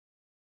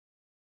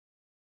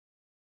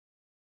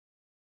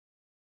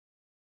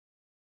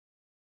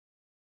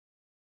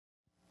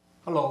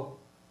Hello,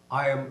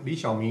 I am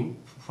Xiaoming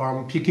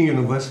from Peking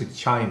University,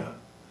 China.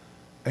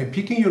 At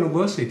Peking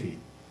University,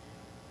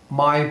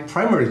 my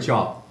primary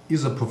job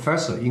is a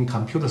professor in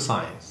computer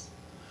science.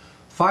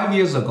 5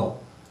 years ago,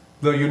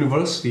 the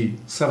university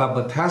set up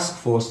a task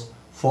force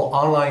for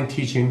online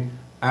teaching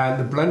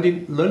and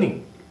blended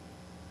learning.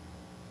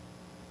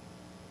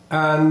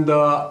 And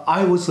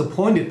I was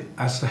appointed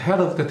as the head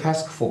of the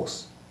task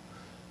force.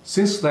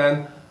 Since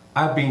then,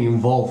 I've been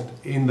involved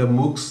in the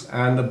MOOCs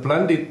and the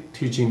blended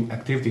teaching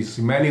activities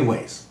in many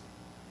ways.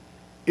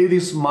 It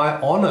is my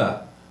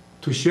honor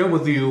to share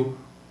with you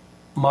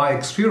my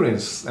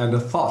experience and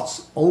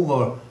thoughts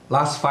over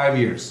last 5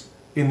 years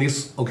in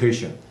this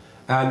occasion.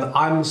 And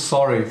I'm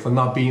sorry for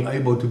not being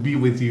able to be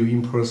with you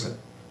in person.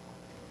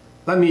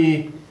 Let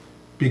me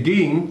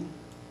begin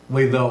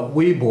with a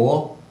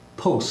Weibo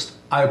post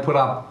I put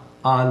up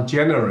on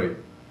January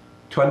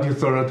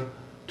 23rd,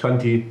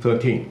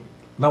 2013.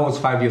 That was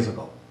 5 years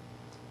ago.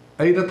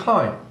 At the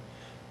time,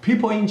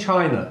 people in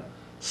China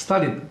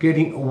started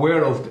getting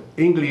aware of the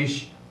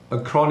English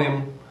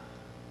acronym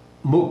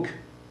MOOC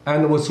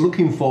and was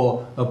looking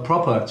for a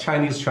proper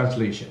Chinese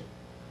translation.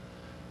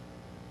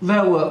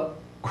 There were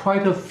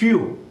quite a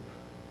few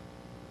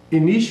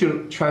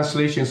initial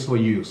translations were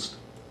used.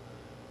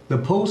 The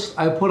post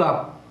I put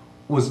up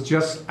was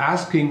just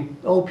asking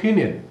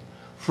opinion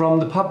from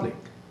the public.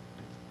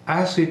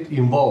 As it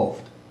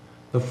evolved,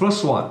 the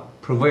first one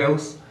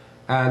prevails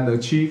and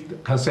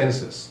achieved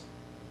consensus.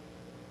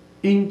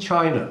 In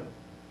China,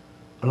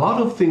 a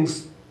lot of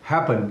things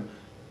happened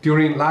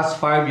during last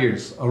 5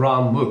 years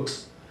around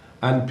MOOCs,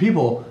 and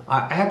people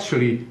are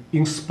actually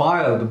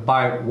inspired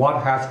by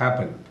what has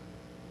happened.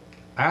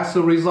 As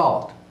a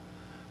result,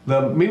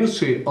 the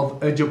Ministry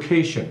of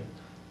Education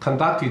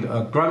conducted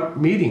a grand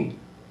meeting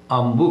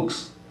on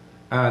MOOCs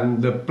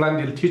and the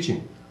blended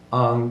teaching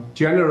on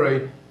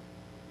January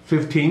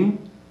 15,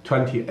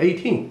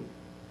 2018,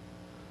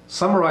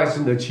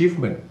 summarizing the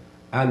achievement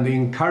and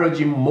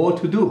encouraging more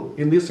to do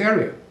in this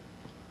area.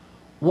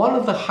 One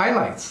of the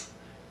highlights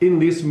in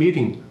this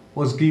meeting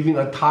was giving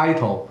a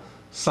title,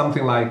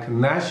 something like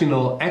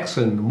National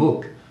Excellent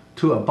MOOC,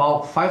 to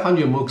about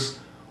 500 MOOCs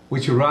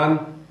which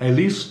run at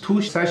least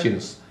 2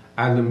 sessions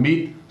and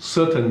meet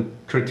certain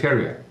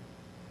criteria.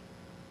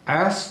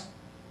 As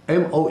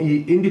MOE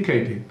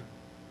indicated,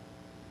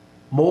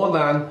 more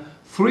than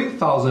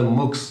 3,000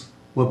 MOOCs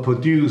were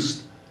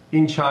produced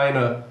in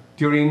China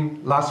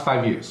during last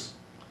 5 years.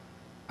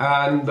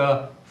 And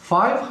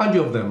 500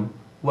 of them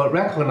were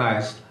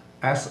recognized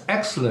as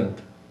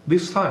excellent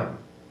this time.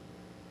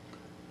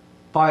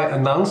 By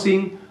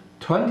announcing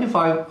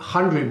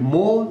 2,500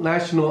 more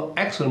national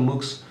excellent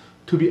MOOCs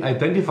to be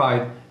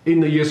identified in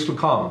the years to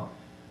come,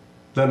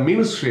 the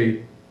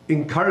ministry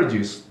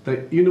encourages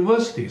the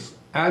universities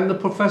and the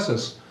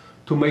professors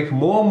to make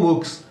more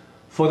MOOCs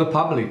for the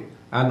public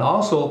and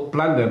also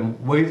blend them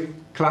with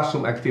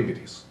classroom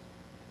activities.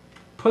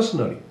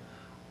 Personally,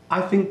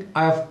 I think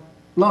I have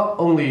not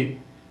only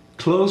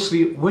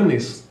closely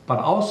witnessed but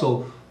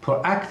also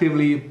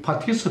proactively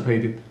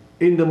participated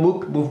in the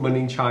MOOC movement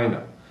in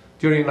China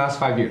during the last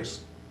 5 years.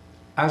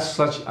 As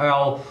such,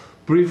 I'll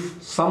brief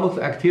some of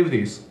the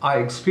activities I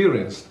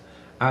experienced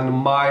and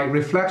my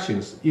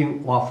reflections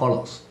in what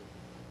follows.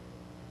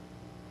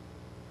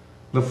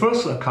 The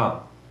first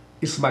account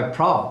is my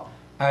proud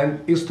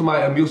and is to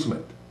my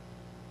amusement.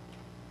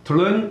 To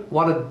learn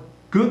what a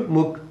good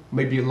MOOC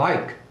may be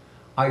like,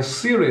 I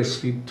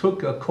seriously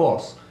took a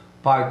course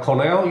by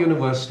Cornell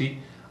University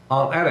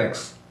on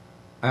edX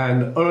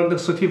and earned a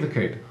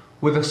certificate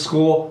with a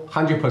score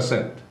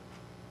 100%.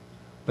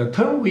 The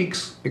 10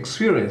 weeks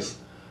experience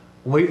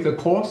with the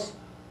course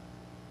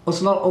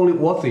was not only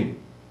worthy,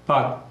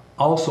 but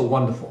also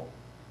wonderful.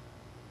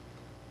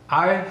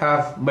 I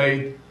have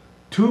made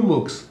 2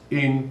 MOOCs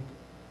in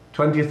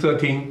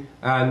 2013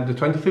 and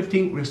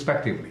 2015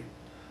 respectively.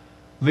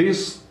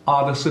 These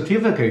are the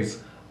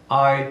certificates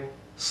I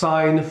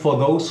signed for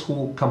those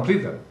who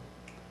complete them.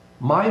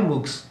 My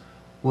MOOCs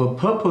were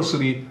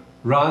purposely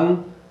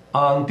run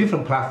on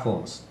different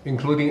platforms,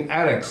 including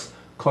edX,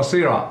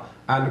 Coursera,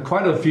 and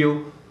quite a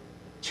few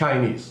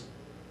Chinese.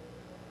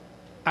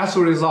 As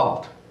a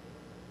result,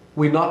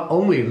 we not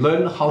only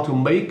learn how to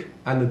make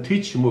and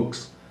teach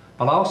MOOCs,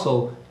 but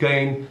also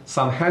gain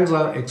some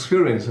hands-on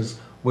experiences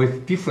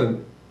with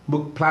different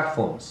MOOC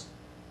platforms.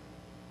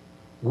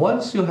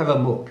 Once you have a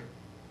MOOC,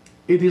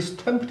 it is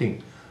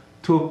tempting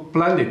to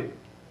blend it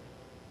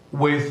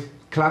with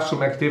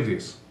classroom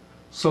activities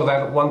so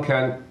that one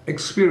can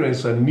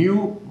experience a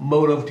new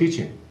mode of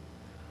teaching.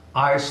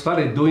 I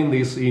started doing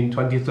this in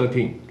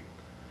 2013.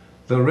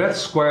 The red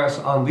squares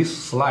on this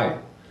slide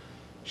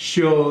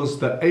shows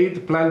the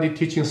 8 blended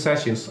teaching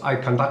sessions I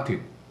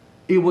conducted.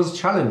 It was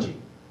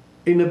challenging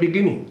in the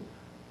beginning,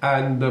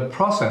 and the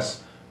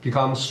process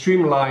becomes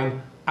streamlined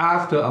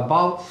after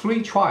about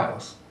 3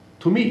 trials.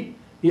 To me,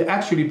 it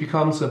actually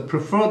becomes a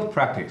preferred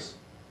practice.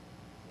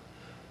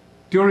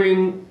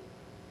 During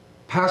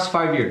past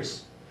 5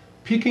 years,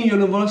 Peking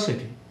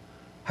University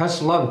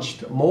has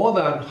launched more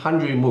than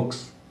 100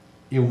 MOOCs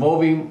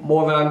involving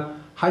more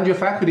than 100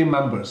 faculty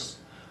members,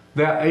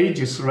 their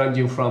ages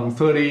ranging from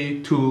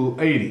 30 to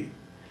 80.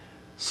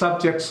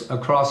 Subjects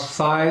across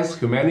science,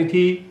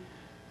 humanity,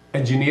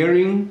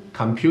 engineering,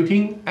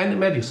 computing, and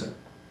medicine.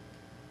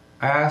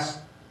 As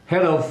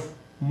head of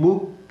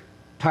MOOC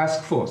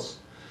task force,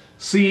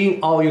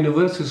 seeing our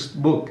university's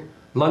MOOC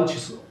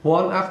launches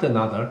one after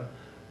another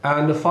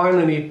and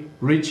finally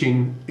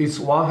reaching its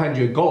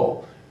 100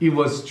 goal, it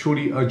was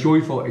truly a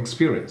joyful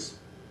experience.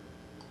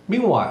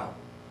 Meanwhile,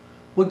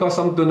 we got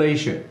some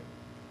donation,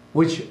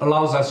 which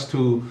allows us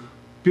to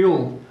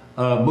build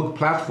a MOOC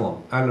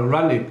platform and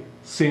run it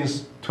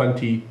since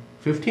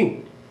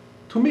 2015.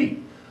 To me,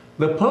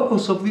 the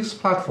purpose of this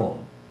platform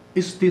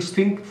is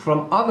distinct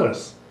from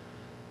others.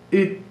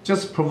 It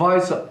just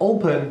provides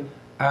open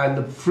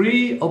and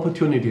free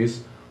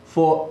opportunities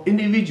for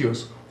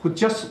individuals who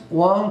just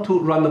want to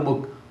run a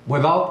MOOC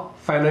without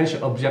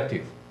financial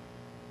objective.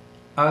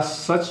 As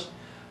such,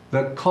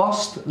 the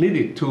cost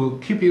needed to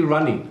keep it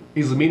running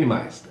is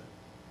minimized.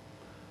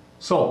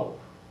 So,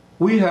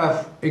 we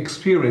have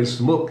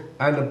experienced MOOC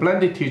and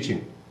blended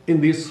teaching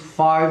in these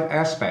 5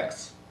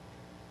 aspects.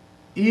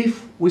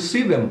 If we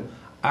see them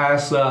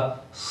as a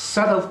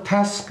set of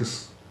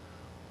tasks,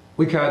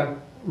 we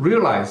can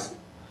realize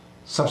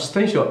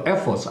substantial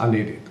efforts are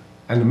needed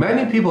and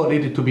many people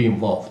needed to be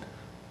involved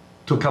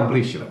to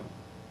accomplish them.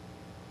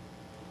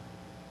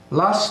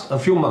 Last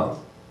few months,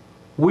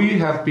 we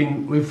have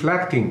been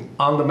reflecting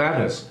on the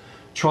matters,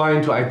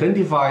 trying to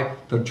identify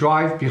the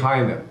drive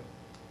behind them.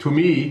 To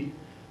me,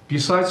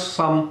 besides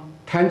some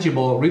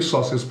tangible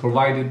resources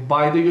provided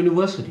by the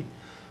university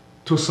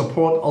to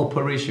support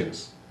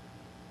operations,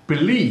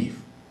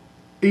 belief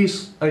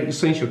is an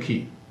essential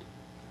key.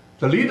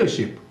 The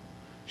leadership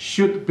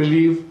should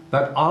believe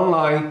that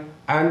online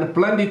and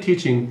blended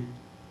teaching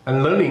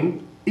and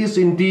learning is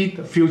indeed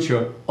the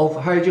future of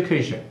higher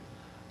education,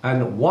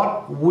 and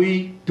what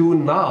we do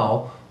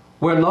now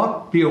will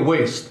not be a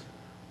waste,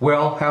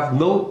 will have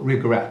no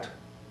regret.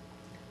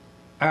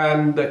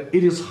 And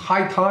it is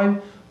high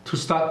time to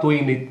start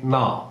doing it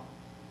now.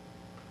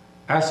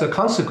 As a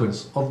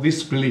consequence of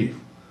this belief,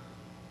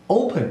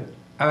 open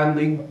and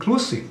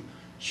inclusive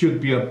should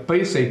be a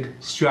basic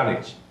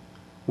strategy,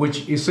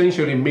 which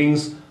essentially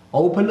means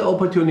open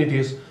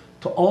opportunities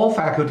to all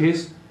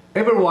faculties.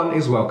 Everyone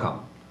is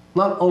welcome,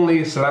 not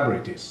only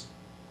celebrities.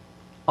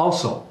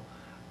 Also,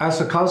 as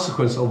a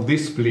consequence of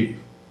this belief,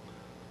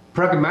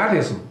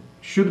 pragmatism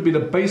should be the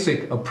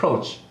basic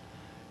approach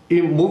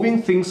in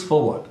moving things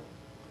forward.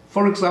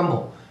 For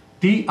example,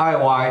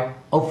 DIY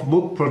of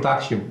MOOC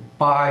production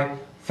by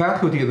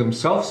faculty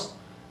themselves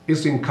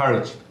is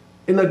encouraged,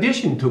 in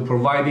addition to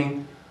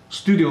providing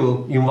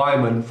studio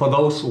environment for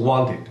those who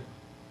want it.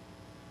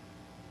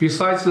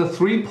 Besides the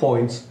 3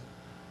 points,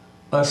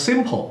 a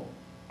simple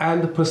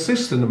and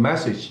persistent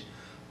message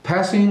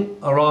passing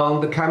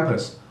around the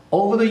campus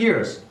over the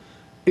years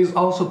is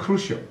also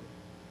crucial.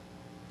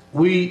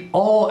 We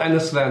all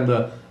understand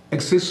the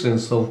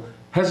existence of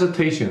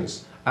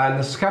hesitations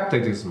and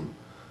skepticism,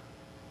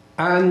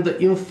 and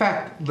in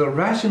fact, the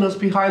rationales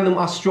behind them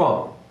are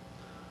strong.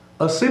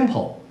 A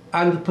simple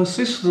and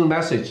persistent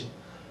message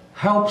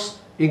helps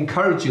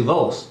encourage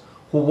those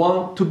who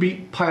want to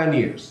be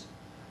pioneers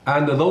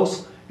and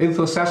those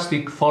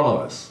enthusiastic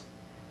followers.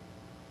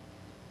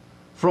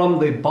 From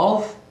the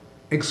above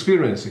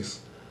experiences,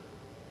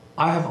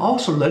 I have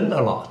also learned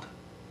a lot.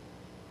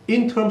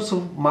 In terms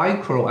of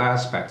micro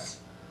aspects,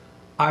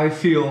 I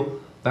feel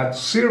that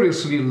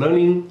seriously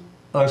learning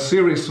a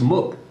serious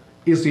MOOC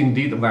is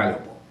indeed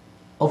valuable.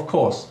 Of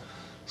course,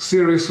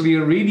 seriously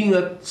reading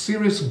a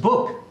serious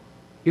book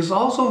is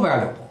also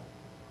valuable.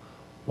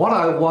 What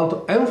I want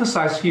to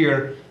emphasize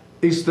here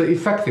is the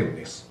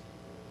effectiveness.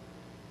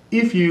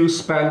 If you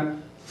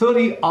spend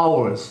 30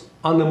 hours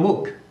on a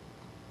MOOC,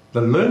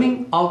 the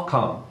learning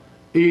outcome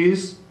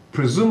is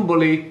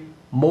presumably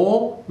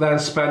more than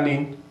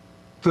spending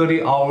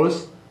 30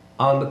 hours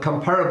on the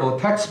comparable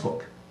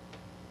textbook.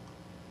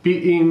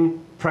 Being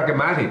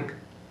pragmatic,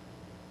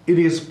 it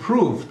is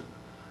proved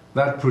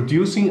that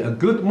producing a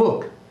good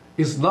MOOC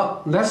is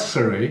not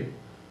necessary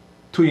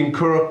to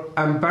incur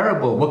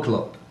unbearable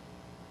workload.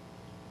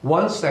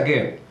 Once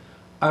again,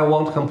 I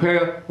want to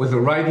compare with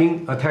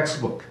writing a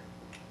textbook.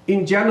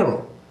 In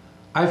general,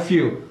 I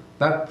feel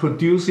that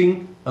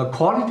producing a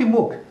quality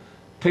MOOC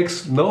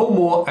takes no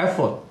more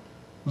effort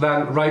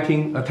than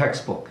writing a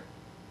textbook.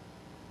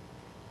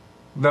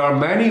 There are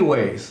many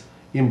ways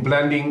in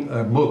blending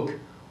a MOOC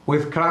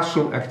with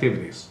classroom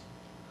activities.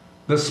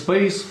 The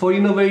space for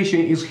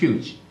innovation is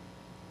huge.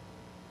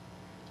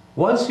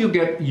 Once you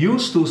get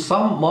used to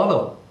some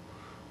model,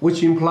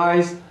 which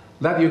implies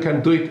that you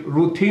can do it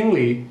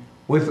routinely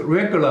with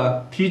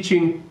regular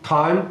teaching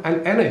time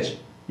and energy,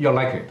 you'll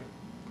like it.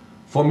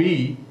 For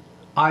me,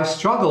 I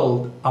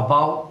struggled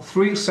about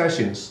 3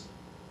 sessions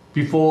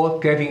before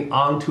getting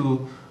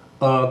onto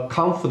a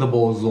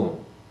comfortable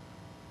zone,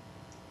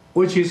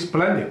 which is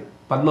blended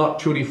but not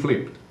truly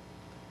flipped.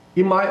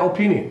 In my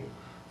opinion,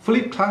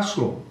 flipped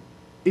classroom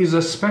is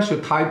a special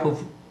type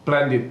of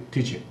blended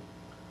teaching.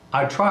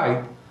 I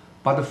tried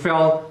but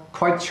felt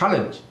quite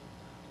challenged.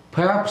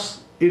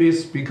 Perhaps it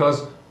is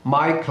because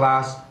my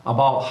class,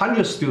 about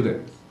 100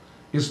 students,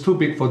 is too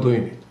big for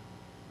doing it.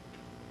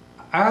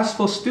 As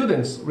for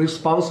students'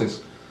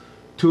 responses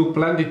to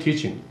blended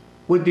teaching,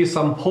 we did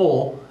some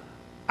poll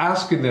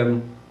asking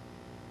them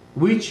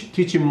which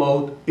teaching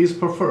mode is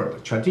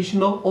preferred,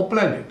 traditional or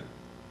blended.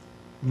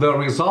 The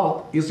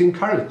result is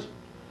encouraging.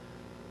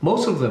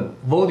 Most of them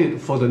voted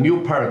for the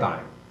new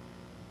paradigm.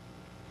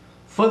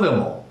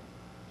 Furthermore,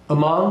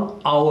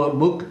 among our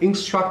MOOC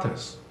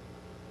instructors,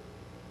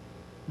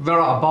 there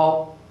are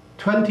about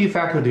 20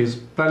 faculties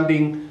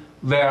blending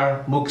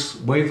their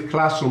MOOCs with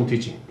classroom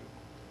teaching.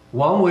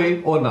 One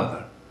way or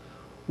another,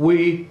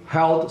 we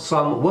held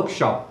some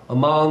workshop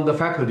among the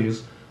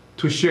faculties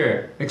to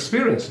share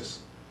experiences.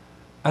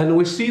 And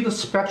we see the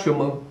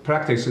spectrum of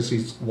practices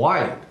is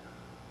wide.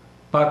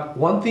 But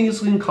one thing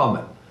is in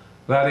common,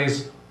 that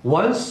is,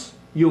 once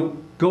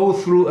you go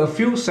through a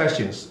few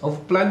sessions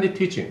of blended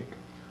teaching,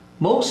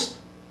 most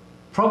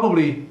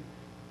probably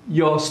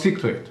you'll stick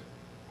to it.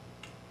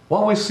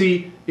 What we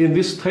see in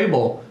this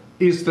table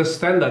is the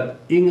standard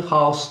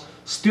in-house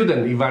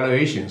student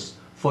evaluations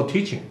for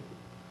teaching.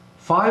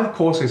 5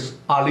 courses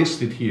are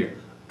listed here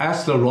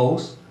as the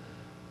rows,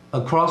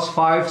 across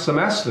 5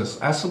 semesters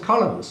as the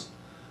columns.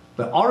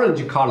 The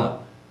orange color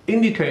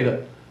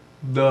indicated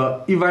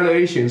the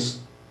evaluations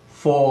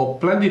for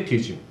blended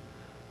teaching,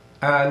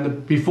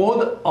 and before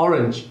the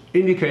orange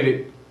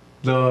indicated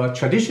the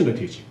traditional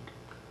teaching.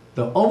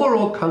 The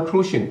overall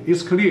conclusion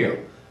is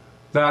clear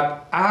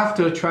that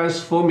after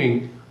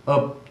transforming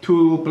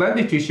to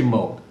blended teaching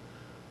mode,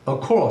 a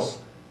course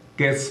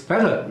gets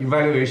better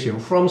evaluation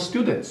from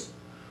students,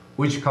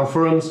 which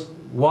confirms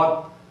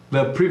what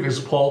the previous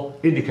poll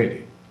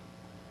indicated.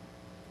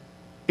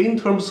 In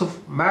terms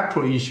of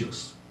macro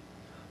issues,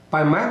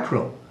 by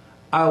macro,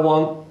 I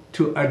want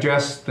to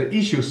address the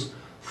issues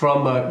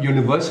from a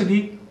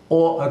university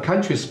or a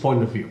country's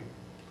point of view.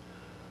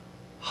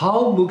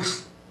 How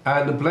MOOCs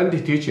and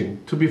blended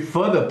teaching to be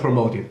further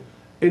promoted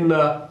in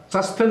a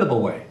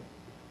sustainable way.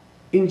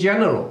 In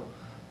general,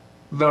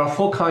 there are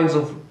 4 kinds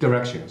of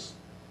directions.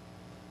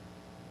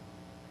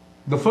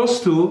 The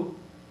first 2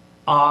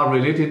 are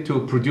related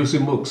to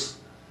producing MOOCs,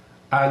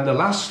 and the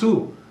last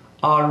 2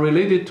 are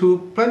related to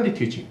blended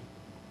teaching.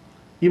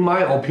 In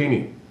my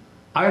opinion,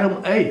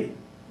 item A,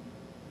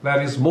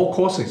 that is more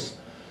courses,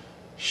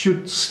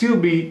 should still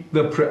be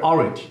the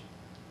priority.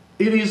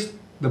 It is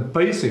the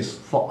basis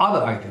for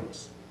other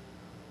items.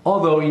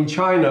 Although in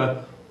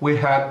China we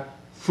had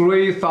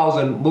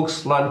 3,000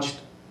 MOOCs launched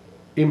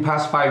in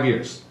past 5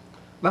 years,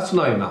 that's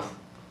not enough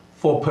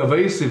for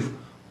pervasive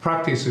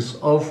practices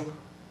of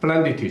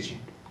blended teaching,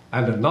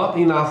 and not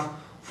enough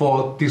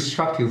for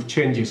destructive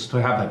changes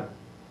to happen.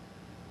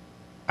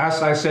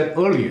 As I said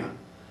earlier,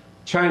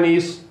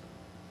 Chinese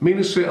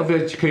Ministry of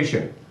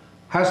Education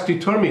has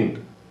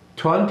determined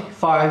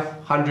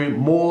 2,500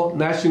 more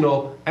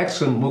national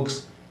excellent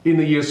MOOCs in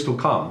the years to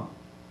come.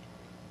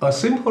 A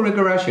simple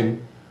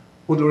regression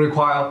would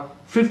require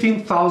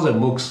 15,000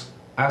 MOOCs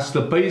as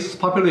the base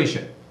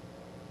population.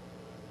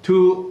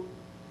 To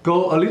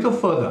go a little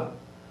further,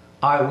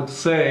 I would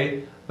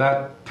say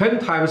that 10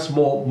 times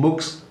more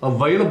MOOCs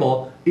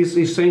available is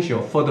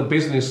essential for the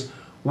business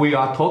we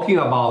are talking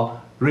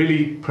about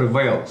really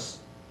prevails.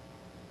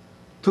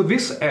 To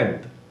this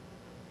end,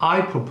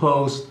 I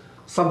proposed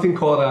something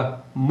called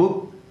a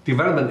MOOC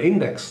Development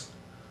Index,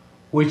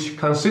 which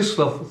consists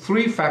of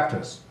 3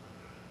 factors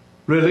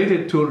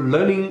related to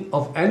learning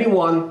of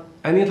anyone,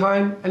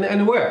 anytime, and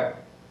anywhere.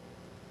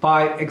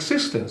 By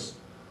existence,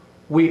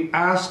 we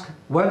ask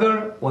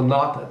whether or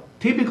not a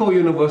typical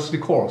university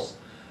course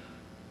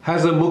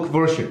has a MOOC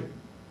version.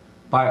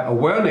 By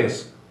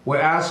awareness, we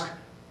ask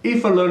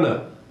if a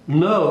learner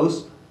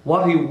knows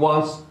what he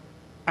wants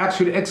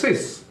actually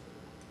exists.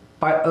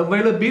 By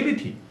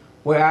availability,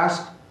 we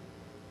ask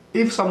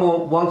if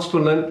someone wants to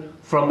learn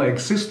from an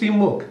existing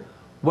MOOC,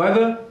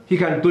 whether he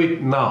can do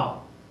it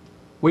now.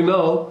 We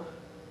know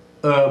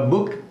a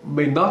MOOC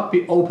may not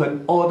be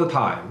open all the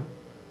time.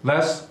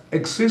 Thus,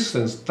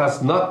 existence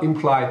does not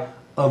imply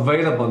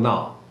available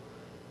now.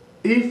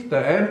 If the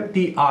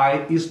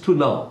MDI is to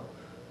know,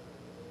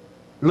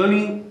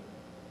 learning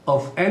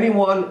of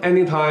anyone,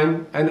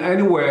 anytime, and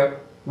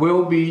anywhere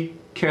will be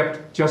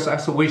kept just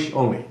as a wish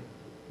only.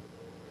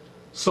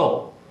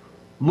 So,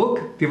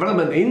 MOOC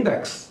Development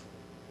Index,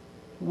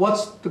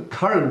 what's the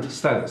current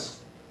status?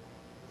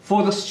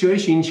 For the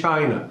situation in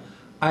China,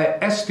 I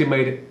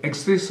estimated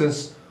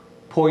existence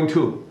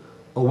 0.2,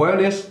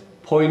 awareness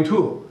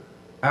 0.2,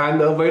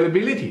 and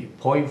availability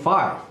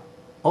 0.5.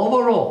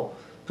 Overall,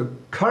 the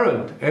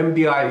current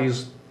MDI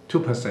is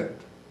 2%,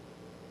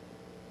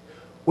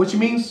 which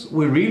means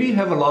we really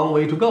have a long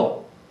way to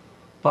go.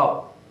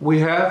 But we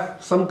have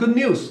some good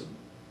news.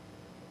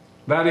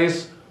 That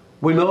is,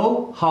 we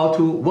know how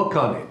to work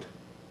on it.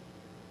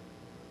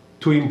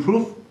 To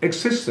improve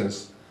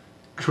existence,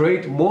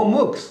 create more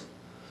MOOCs,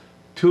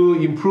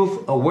 to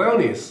improve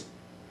awareness,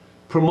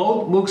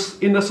 promote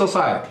MOOCs in the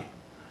society,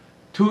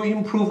 to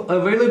improve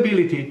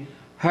availability,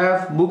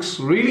 have MOOCs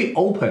really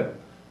open,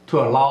 to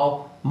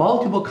allow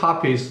multiple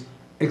copies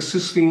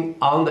existing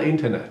on the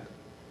internet,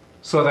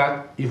 so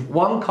that if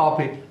one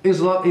copy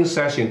is not in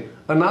session,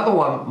 another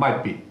one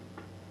might be.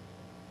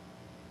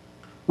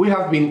 We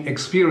have been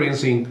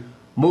experiencing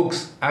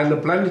MOOCs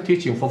and blended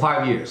teaching for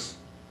 5 years.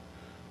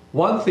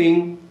 One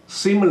thing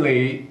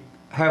seemingly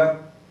have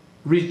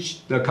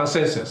reached the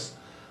consensus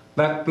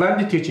that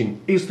blended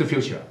teaching is the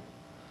future.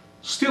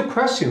 Still,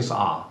 questions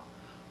are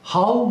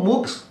how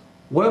MOOCs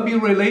will be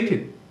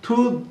related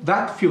to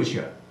that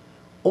future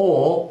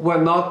or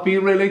will not be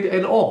related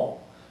at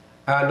all,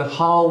 and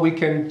how we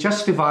can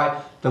justify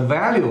the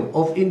value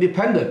of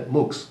independent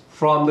MOOCs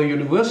from the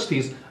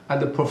universities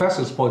and the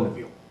professors' point of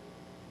view.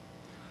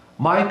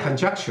 My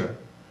conjecture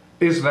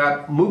is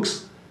that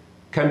MOOCs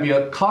can be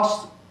a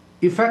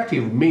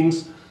cost-effective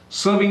means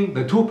serving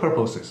the two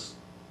purposes: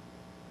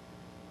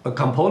 a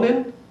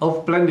component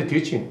of blended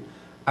teaching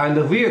and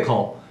a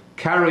vehicle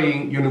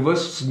carrying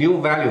university's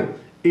new value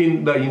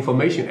in the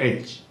information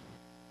age.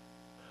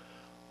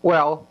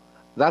 Well,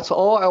 that's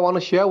all I want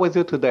to share with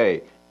you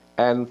today,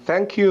 and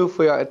thank you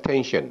for your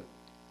attention.